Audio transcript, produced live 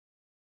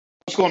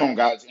going on,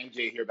 guys?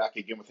 MJ here, back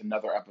again with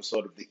another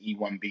episode of the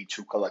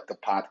E1B2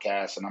 Collective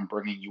Podcast, and I'm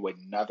bringing you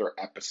another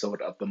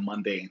episode of the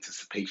Monday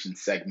Anticipation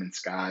segments,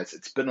 guys.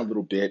 It's been a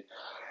little bit.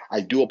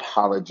 I do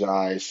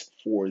apologize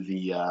for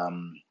the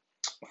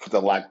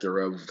lack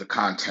thereof the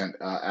content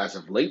as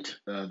of late.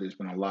 There's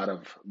been a lot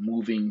of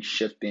moving,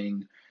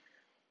 shifting,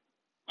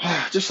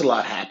 just a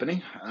lot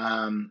happening.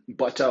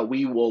 But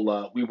we will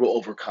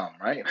overcome,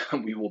 right?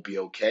 We will be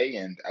okay.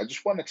 And I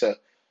just wanted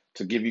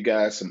to give you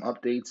guys some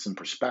updates, some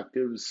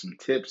perspectives, some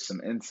tips,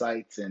 some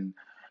insights, and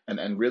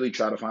really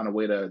try to find a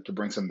way to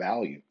bring some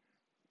value.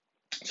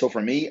 So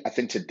for me, I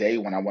think today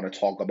when I want to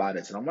talk about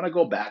it, and I want to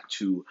go back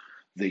to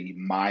the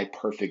my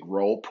perfect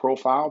role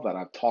profile that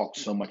I've talked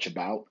so much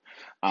about.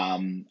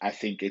 I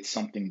think it's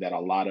something that uh,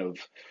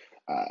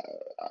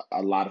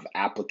 a lot of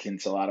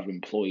applicants, a lot of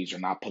employees are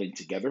not putting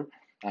together.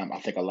 I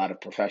think a lot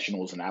of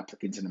professionals and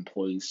applicants and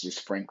employees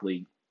just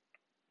frankly,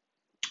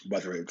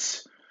 whether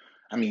it's,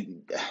 I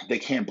mean, they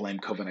can't blame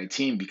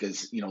COVID-19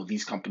 because,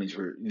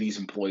 these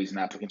employees and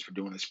applicants were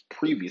doing this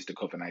previous to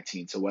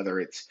COVID-19. So whether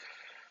it's,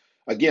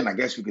 again, I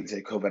guess we could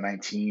say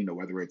COVID-19, or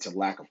whether it's a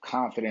lack of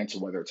confidence,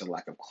 or whether it's a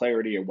lack of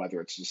clarity, or whether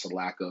it's just a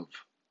lack of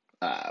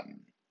um,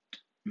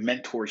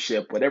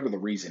 mentorship, whatever the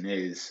reason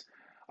is,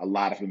 a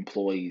lot of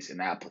employees and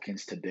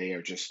applicants today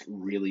are just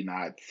really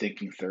not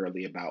thinking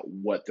thoroughly about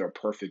what their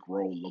perfect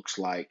role looks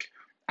like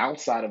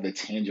outside of the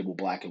tangible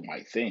black and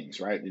white things,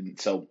 right? And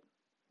so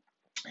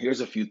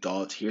here's a few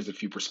thoughts, here's a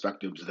few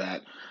perspectives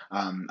that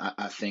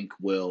I think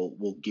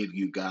will give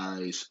you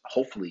guys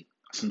hopefully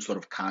some sort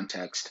of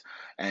context,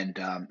 and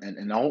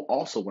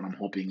also what I'm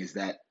hoping is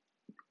that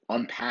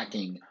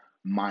unpacking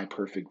my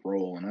perfect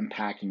role and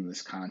unpacking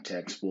this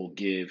context will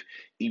give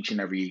each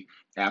and every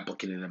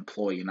applicant and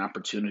employee an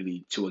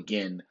opportunity to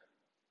again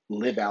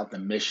live out the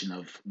mission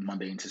of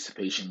Monday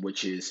Anticipation,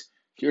 which is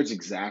here's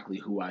exactly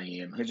who I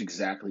am, here's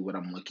exactly what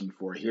I'm looking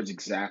for, here's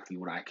exactly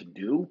what I can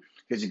do,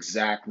 here's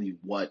exactly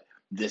what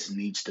this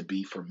needs to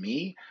be for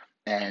me.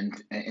 And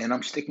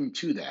I'm sticking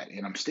to that,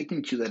 and I'm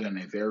sticking to that in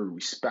a very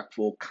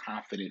respectful,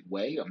 confident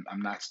way.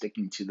 I'm not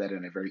sticking to that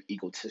in a very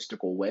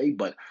egotistical way,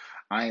 but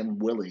I am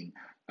willing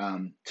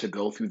to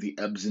go through the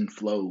ebbs and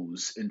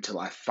flows until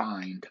I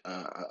find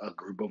a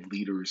group of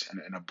leaders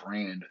and a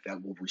brand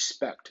that will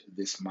respect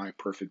this my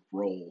perfect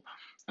role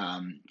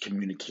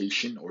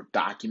communication or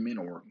document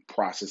or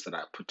process that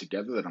I put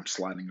together, that I'm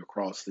sliding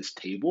across this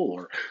table,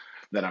 or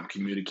that I'm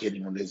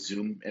communicating on this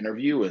Zoom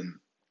interview. And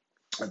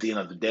at the end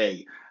of the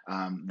day,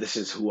 this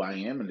is who I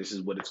am and this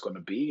is what it's going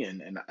to be.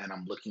 And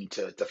I'm looking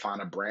to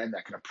find a brand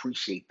that can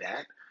appreciate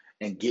that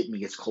and get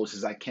me as close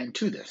as I can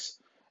to this.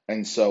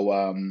 And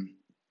so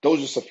those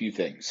are just a few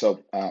things.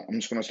 So I'm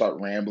just going to start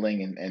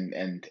rambling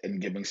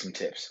and giving some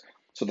tips.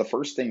 So the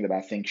first thing that I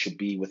think should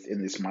be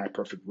within this My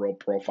Perfect Role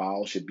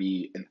profile should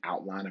be an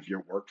outline of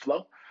your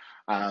workflow.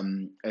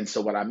 And so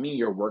what I mean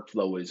your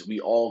workflow is we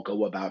all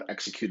go about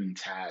executing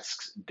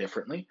tasks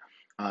differently.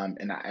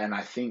 And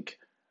I think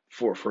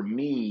for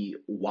me,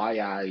 why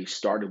I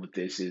started with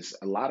this is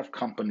a lot of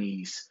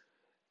companies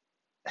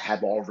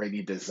have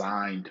already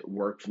designed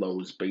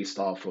workflows based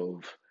off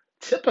of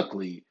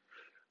typically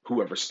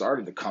whoever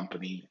started the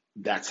company.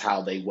 That's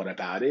how they went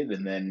about it.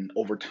 And then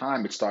over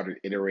time, it started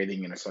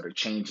iterating and it started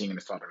changing and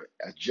it started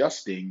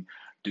adjusting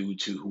due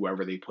to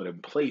whoever they put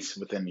in place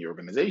within the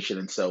organization.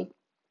 And so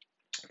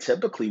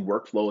typically,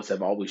 workflows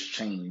have always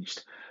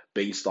changed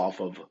based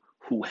off of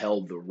who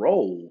held the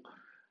role,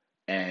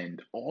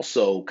 and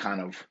also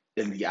kind of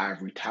in the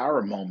ivory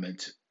tower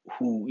moment,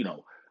 who,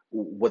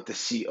 what the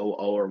COO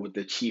or what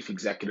the chief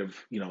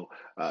executive,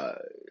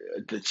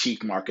 the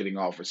chief marketing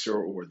officer,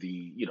 or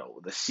the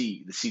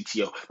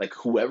CTO, like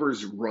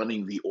whoever's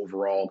running the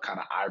overall kind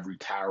of ivory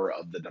tower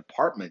of the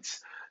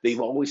departments,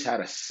 they've always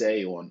had a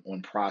say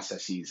on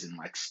processes and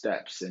like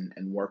steps and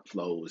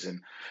workflows.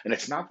 And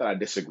it's not that I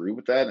disagree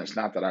with that, and it's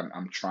not that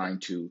I'm trying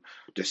to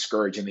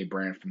discourage any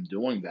brand from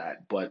doing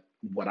that. But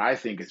what I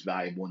think is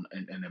valuable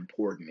and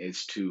important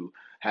is to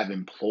have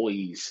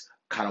employees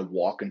kind of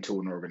walk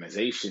into an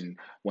organization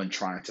when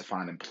trying to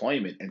find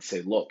employment and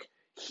say, look,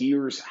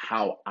 here's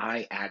how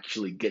I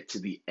actually get to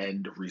the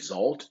end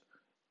result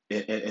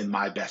in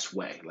my best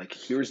way. Like,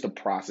 here's the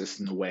process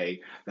and the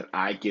way that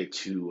I get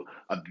to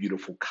a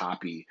beautiful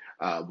copy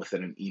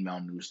within an email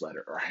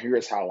newsletter, or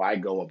here's how I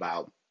go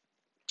about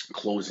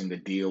closing a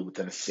deal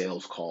within a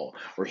sales call,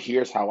 or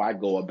here's how I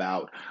go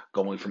about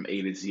going from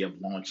A to Z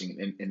of launching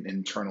an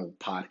internal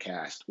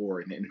podcast or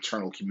an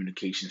internal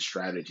communication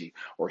strategy,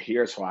 or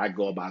here's how I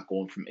go about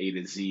going from A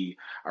to Z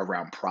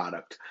around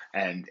product.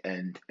 And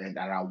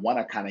I want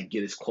to kind of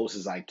get as close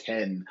as I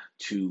can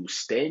to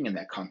staying in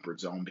that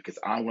comfort zone, because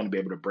I want to be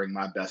able to bring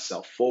my best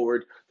self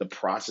forward. The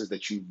process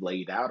that you've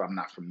laid out, I'm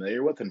not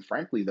familiar with, and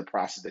frankly, the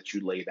process that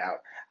you laid out,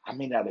 I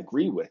may not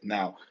agree with.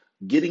 Now,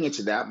 getting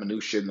into that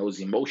minutia and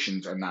those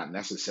emotions are not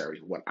necessary.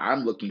 What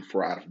I'm looking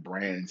for out of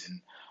brands and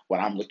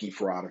what I'm looking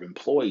for out of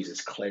employees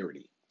is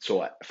clarity.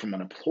 So, from an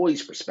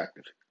employee's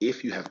perspective,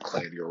 if you have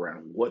clarity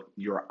around what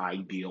your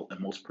ideal and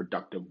most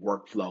productive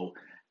workflow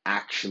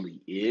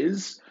actually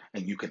is,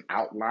 and you can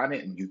outline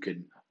it and you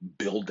can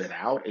build it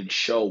out and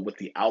show what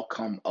the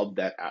outcome of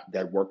that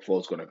workflow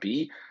is going to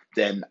be,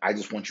 then I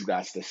just want you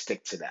guys to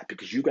stick to that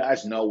because you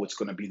guys know what's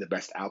going to be the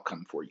best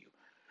outcome for you.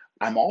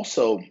 I'm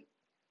also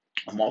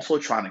I'm also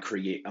trying to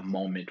create a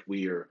moment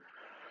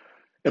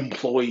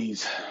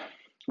employees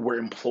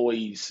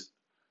employees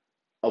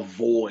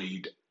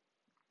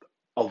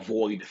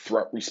avoid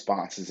threat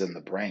responses in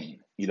the brain.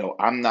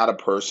 I'm not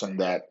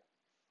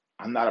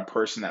a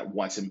person that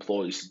wants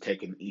employees to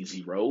take an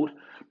easy road,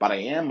 but I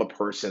am a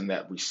person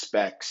that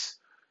respects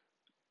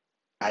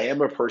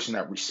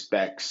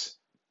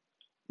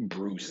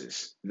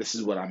bruises. This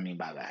is what I mean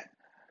by that.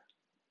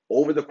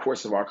 Over the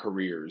course of our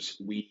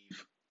careers,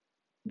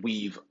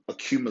 we've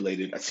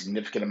accumulated a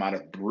significant amount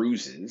of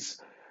bruises,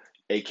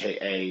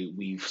 aka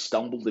we've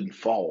stumbled and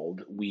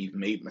fallen, we've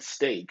made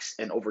mistakes,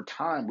 and over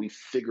time we've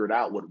figured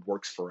out what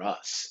works for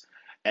us.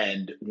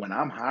 And when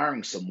I'm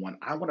hiring someone,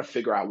 I want to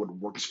figure out what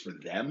works for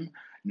them,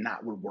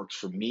 not what works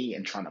for me,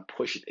 and trying to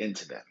push it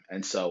into them.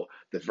 And so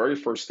the very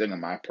first thing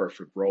in my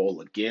perfect role,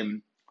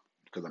 again,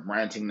 because I'm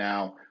ranting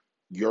now,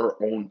 your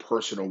own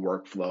personal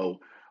workflow,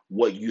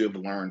 what you have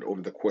learned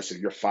over the course of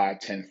your 5,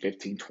 10,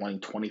 15, 20,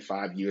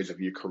 25 years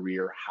of your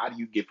career. How do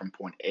you get from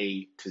point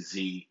A to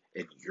Z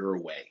in your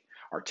way?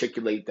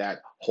 Articulate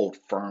that, hold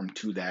firm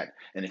to that,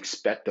 and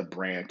expect the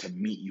brand to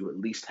meet you at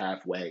least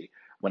halfway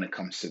when it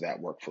comes to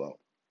that workflow.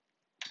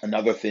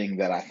 Another thing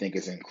that I think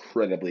is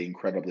incredibly,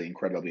 incredibly,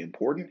 incredibly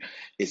important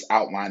is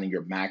outlining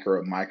your macro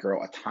and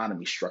micro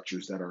autonomy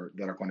structures that are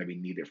going to be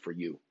needed for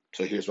you.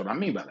 So here's what I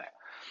mean by that.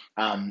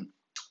 Um,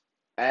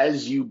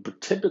 as you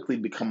typically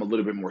become a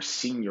little bit more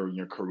senior in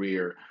your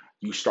career,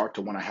 you start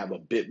to want to have a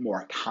bit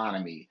more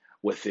autonomy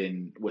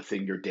within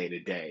your day to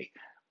day.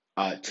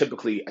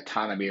 Typically,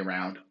 autonomy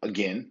around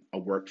again a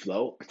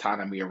workflow,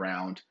 autonomy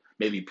around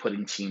maybe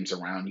putting teams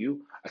around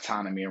you,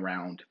 autonomy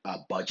around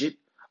budget,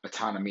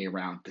 autonomy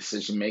around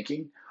decision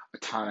making,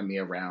 autonomy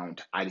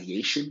around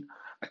ideation,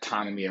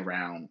 autonomy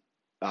around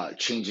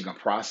changing a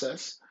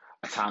process,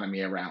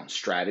 autonomy around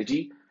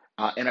strategy,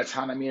 and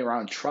autonomy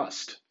around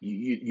trust.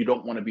 You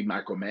don't want to be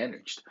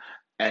micromanaged.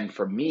 And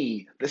for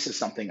me, this is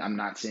something I'm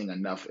not seeing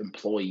enough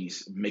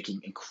employees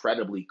making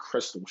incredibly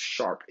crystal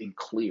sharp and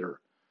clear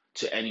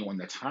to anyone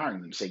that's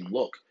hiring them, saying,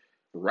 look,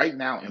 right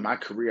now in my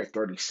career at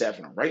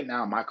 37, or right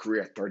now in my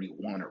career at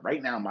 31, or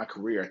right now in my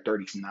career at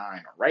 39,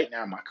 or right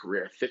now in my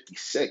career at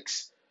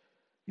 56,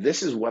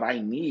 this is what I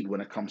need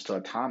when it comes to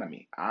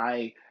autonomy.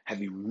 I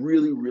have a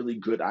really, really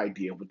good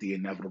idea what the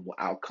inevitable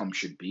outcome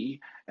should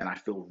be, and I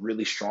feel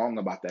really strong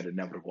about that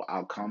inevitable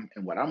outcome.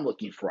 And what I'm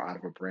looking for out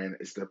of a brand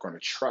is they're going to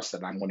trust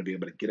that I'm going to be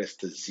able to get us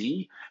to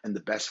Z in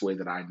the best way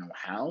that I know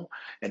how.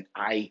 And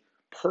I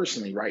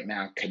personally, right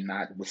now,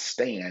 cannot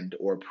withstand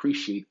or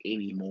appreciate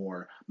any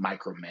more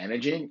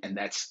micromanaging, and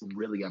that's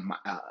really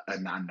a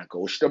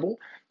non-negotiable.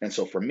 And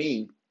so for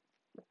me,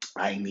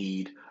 I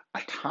need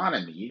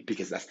autonomy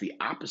because that's the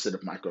opposite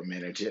of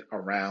micromanage it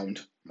around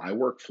my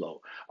workflow,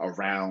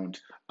 around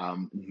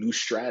new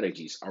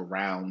strategies,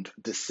 around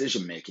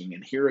decision making.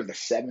 And here are the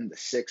 7, the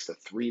 6, the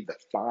 3, the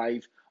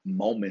 5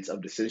 moments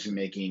of decision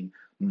making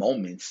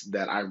moments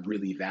that I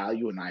really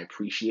value and I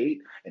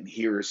appreciate. And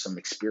here are some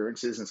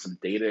experiences and some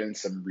data and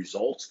some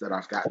results that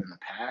I've gotten in the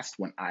past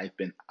when I've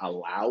been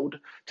allowed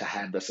to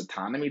have this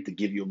autonomy to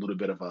give you a little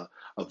bit of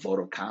a vote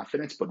of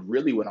confidence. But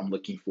really, what I'm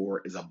looking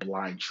for is a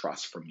blind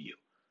trust from you.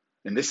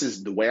 And this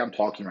is the way I'm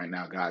talking right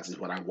now, guys, is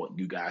what I want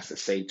you guys to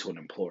say to an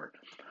employer.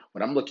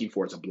 What I'm looking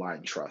for is a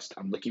blind trust.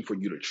 I'm looking for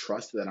you to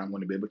trust that I'm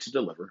going to be able to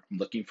deliver. I'm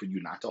looking for you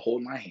not to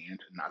hold my hand,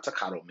 not to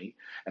coddle me,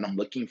 and I'm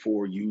looking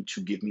for you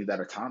to give me that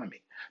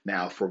autonomy.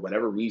 Now, for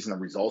whatever reason, the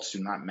results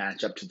do not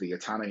match up to the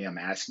autonomy I'm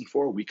asking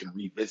for, we can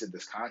revisit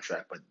this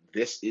contract, but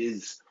this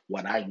is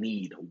what I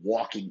need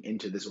walking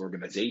into this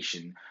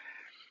organization.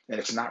 And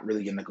it's not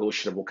really a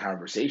negotiable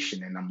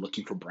conversation, and I'm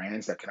looking for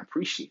brands that can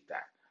appreciate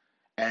that.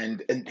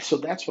 And so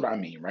that's what I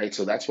mean, right?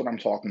 So that's what I'm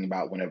talking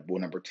about when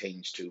it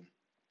pertains to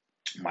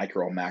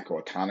micro and macro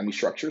autonomy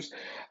structures.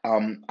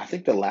 I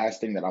think the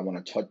last thing that I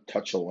want to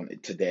touch on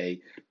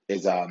today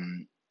is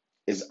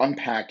is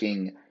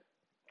unpacking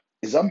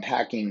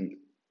unpacking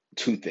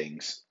two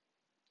things: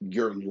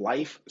 your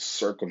life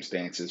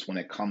circumstances when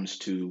it comes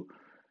to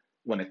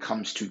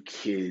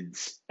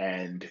kids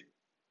and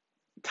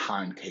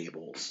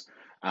timetables.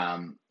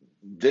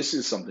 This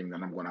is something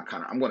that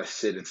I'm going to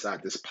sit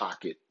inside this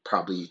pocket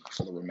probably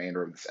for the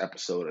remainder of this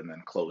episode and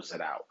then close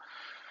it out.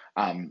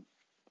 Um,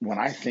 when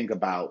I think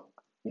about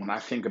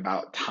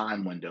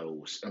time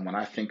windows and when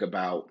I think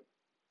about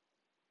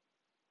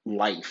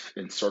life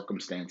and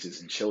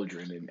circumstances and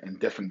children and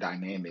different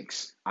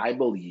dynamics, I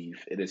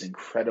believe it is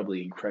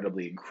incredibly,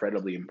 incredibly,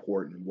 incredibly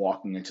important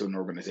walking into an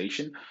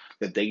organization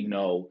that they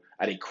know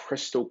at a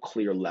crystal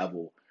clear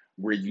level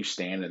where you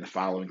stand in the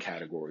following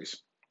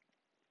categories: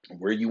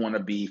 where you want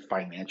to be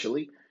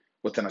financially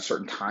within a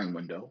certain time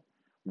window,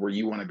 where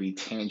you want to be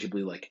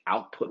tangibly like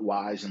output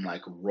wise and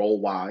like role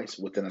wise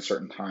within a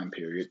certain time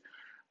period,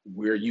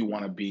 where you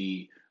want to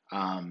be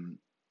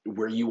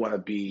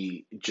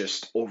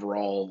just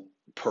overall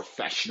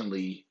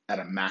professionally at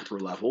a macro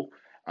level,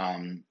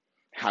 um,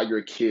 how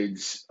your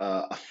kids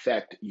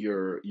affect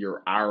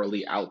your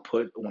hourly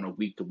output on a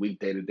week to week,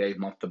 day to day,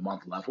 month to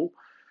month level.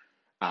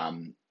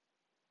 Um,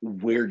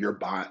 where your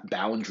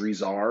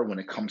boundaries are when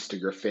it comes to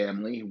your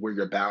family, where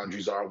your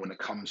boundaries are when it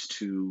comes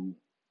to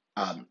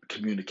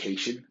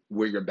communication,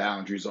 where your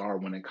boundaries are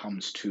when it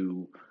comes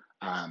to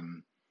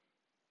um,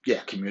 yeah,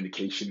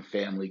 communication,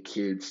 family,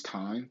 kids,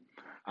 time.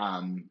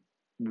 Um,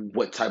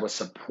 what type of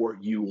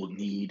support you will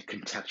need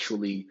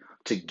contextually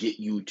to get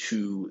you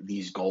to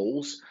these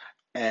goals,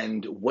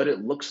 and what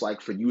it looks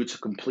like for you to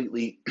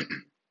completely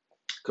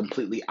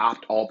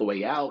opt all the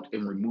way out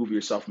and remove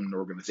yourself from an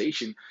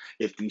organization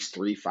if these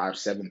 3, 5,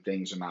 7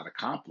 things are not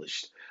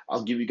accomplished.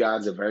 I'll give you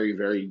guys a very,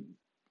 very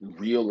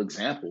real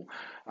example.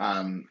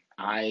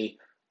 I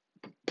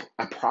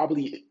I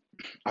probably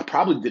I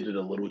probably did it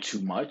a little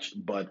too much,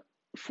 but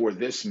for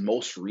this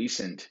most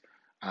recent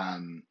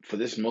for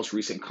this most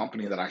recent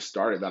company that I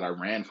started, that I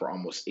ran for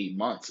almost 8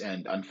 months,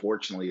 and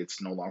unfortunately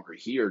it's no longer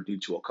here due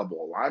to a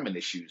couple alignment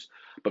issues.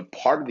 But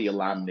part of the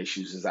alignment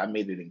issues is I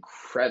made it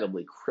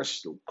incredibly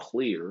crystal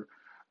clear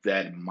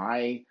that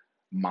my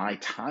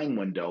time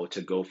window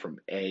to go from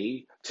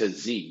A to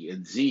Z,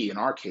 and Z in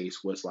our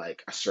case was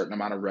like a certain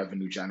amount of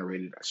revenue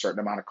generated, a certain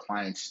amount of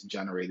clients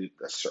generated,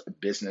 a certain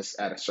business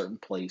at a certain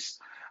place.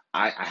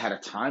 I had a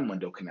time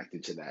window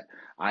connected to that.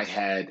 I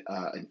had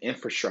an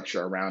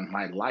infrastructure around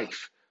my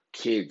life,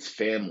 kids,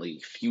 family,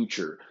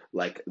 future.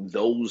 Like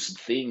those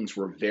things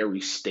were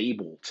very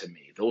stable to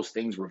me. Those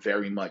things were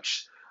very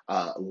much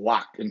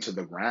locked into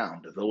the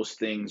ground. Those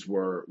things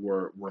were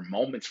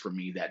moments for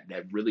me that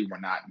really were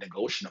not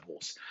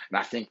negotiables. And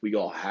I think we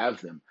all have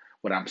them.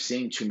 What I'm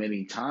seeing too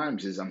many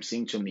times is I'm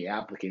seeing too many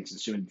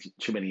applicants and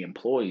too many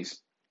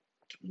employees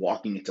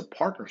walking into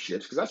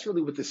partnerships, because that's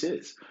really what this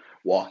is: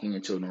 walking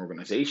into an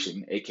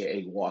organization,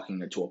 aka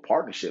walking into a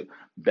partnership,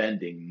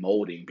 bending,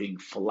 molding, being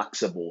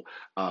flexible,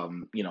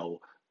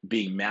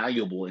 being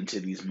malleable into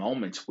these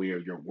moments where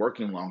you're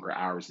working longer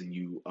hours than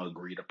you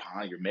agreed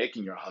upon, you're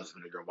making your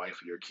husband or your wife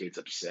or your kids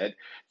upset,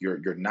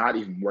 you're not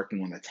even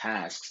working on the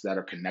tasks that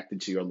are connected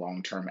to your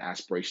long-term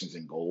aspirations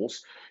and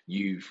goals.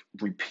 You've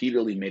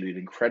repeatedly made it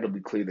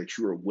incredibly clear that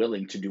you are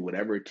willing to do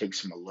whatever it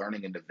takes from a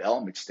learning and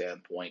development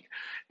standpoint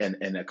and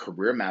a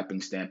career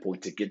mapping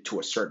standpoint to get to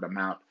a certain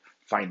amount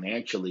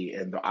financially,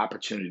 and the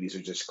opportunities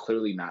are just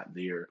clearly not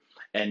there.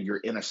 And you're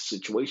in a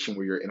situation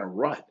where you're in a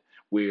rut,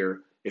 where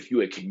if you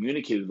had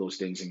communicated those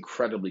things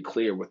incredibly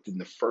clear within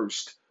the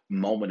first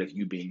moment of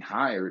you being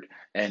hired,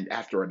 and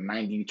after a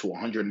 90 to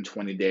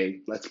 120 day,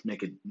 let's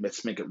make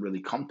it really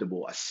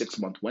comfortable, a 6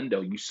 month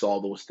window, you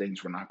saw those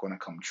things were not going to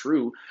come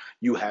true,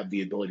 you have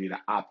the ability to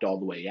opt all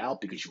the way out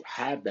because you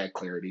have that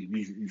clarity.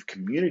 You've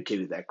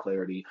communicated that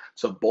clarity,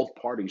 so both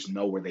parties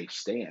know where they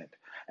stand.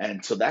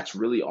 And so that's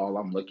really all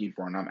I'm looking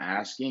for and I'm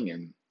asking.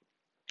 And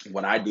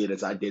what I did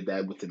is I did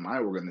that within my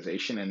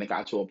organization, and it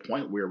got to a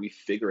point where we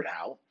figured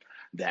out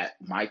that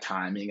my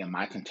timing and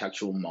my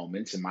contextual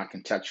moments and my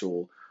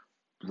contextual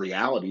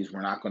realities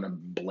were not going to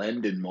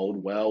blend and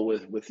mold well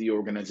with the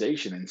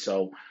organization. And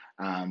so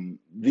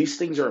these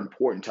things are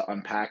important to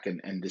unpack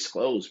and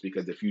disclose,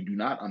 because if you do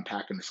not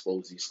unpack and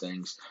disclose these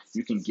things,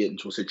 you can get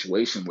into a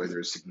situation where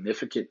there's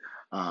significant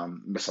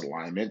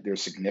misalignment,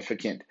 there's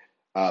significant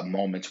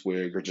moments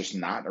where you're just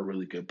not in a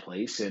really good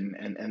place,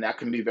 and that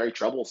can be very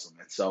troublesome.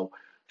 And so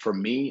for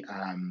me,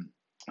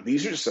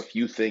 these are just a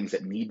few things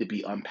that need to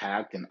be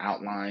unpacked and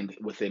outlined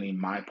within a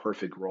my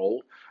perfect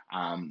role.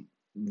 Um,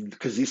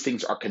 because these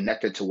things are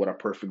connected to what a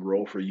perfect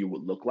role for you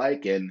would look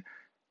like. And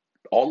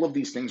all of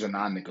these things are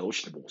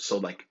non-negotiable. So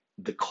like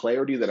the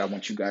clarity that I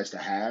want you guys to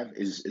have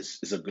is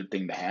a good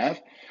thing to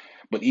have.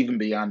 But even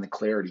beyond the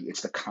clarity,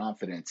 it's the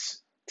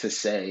confidence to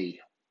say,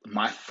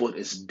 my foot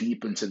is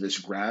deep into this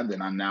ground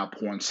and I'm now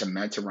pouring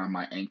cement around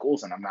my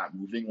ankles and I'm not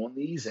moving on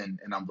these, and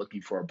I'm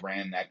looking for a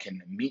brand that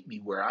can meet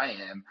me where I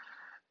am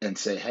and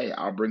say, hey,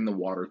 I'll bring the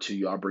water to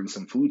you. I'll bring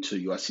some food to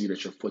you. I see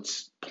that your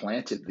foot's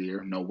planted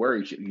there. No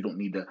worries. You don't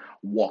need to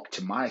walk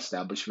to my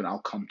establishment. I'll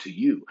come to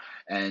you.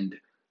 And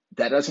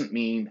that doesn't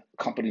mean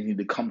companies need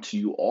to come to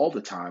you all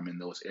the time in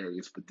those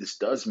areas, but this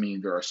does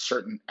mean there are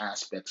certain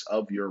aspects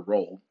of your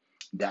role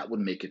that would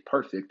make it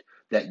perfect,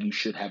 that you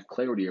should have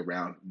clarity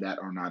around, that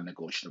are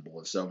non-negotiable.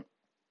 And so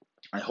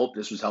I hope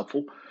this was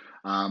helpful.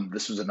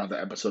 This was another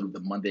episode of the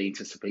Monday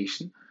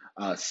Anticipation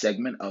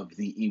segment of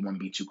the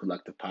E1B2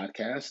 Collective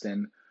podcast.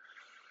 And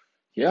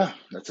yeah,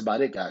 that's about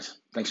it, guys.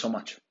 Thanks so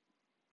much.